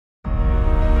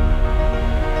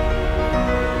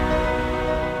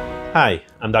Hi,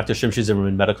 I'm Dr. Shimshi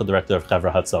Zimmerman, Medical Director of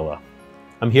Chevra Hatzalah.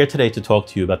 I'm here today to talk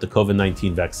to you about the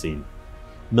COVID-19 vaccine.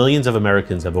 Millions of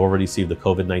Americans have already received the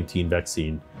COVID-19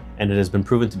 vaccine, and it has been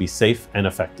proven to be safe and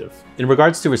effective. In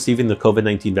regards to receiving the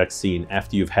COVID-19 vaccine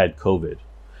after you've had COVID,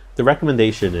 the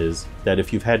recommendation is that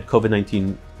if you've had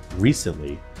COVID-19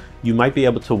 recently, you might be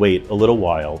able to wait a little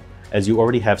while as you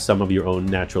already have some of your own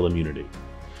natural immunity.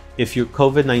 If your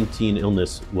COVID-19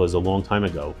 illness was a long time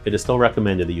ago, it is still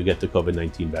recommended that you get the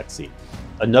COVID-19 vaccine.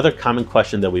 Another common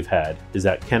question that we've had is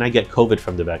that, can I get COVID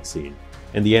from the vaccine?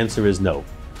 And the answer is no.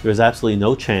 There is absolutely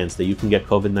no chance that you can get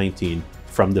COVID-19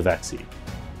 from the vaccine.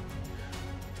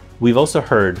 We've also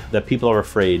heard that people are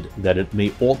afraid that it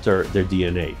may alter their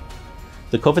DNA.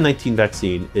 The COVID-19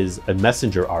 vaccine is a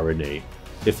messenger RNA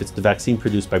if it's the vaccine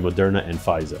produced by Moderna and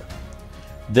Pfizer.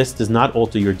 This does not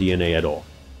alter your DNA at all.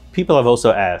 People have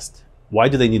also asked, why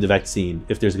do they need the vaccine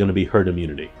if there's going to be herd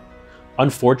immunity?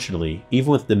 Unfortunately,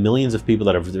 even with the millions of people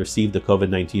that have received the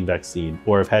COVID-19 vaccine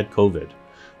or have had COVID,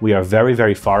 we are very,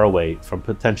 very far away from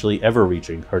potentially ever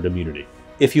reaching herd immunity.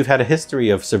 If you've had a history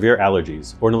of severe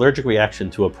allergies or an allergic reaction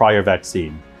to a prior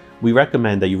vaccine, we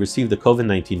recommend that you receive the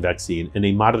COVID-19 vaccine in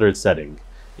a monitored setting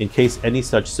in case any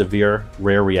such severe,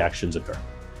 rare reactions occur.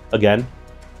 Again,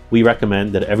 we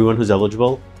recommend that everyone who's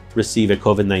eligible receive a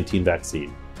COVID-19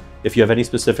 vaccine. If you have any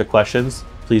specific questions,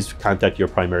 please contact your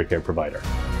primary care provider.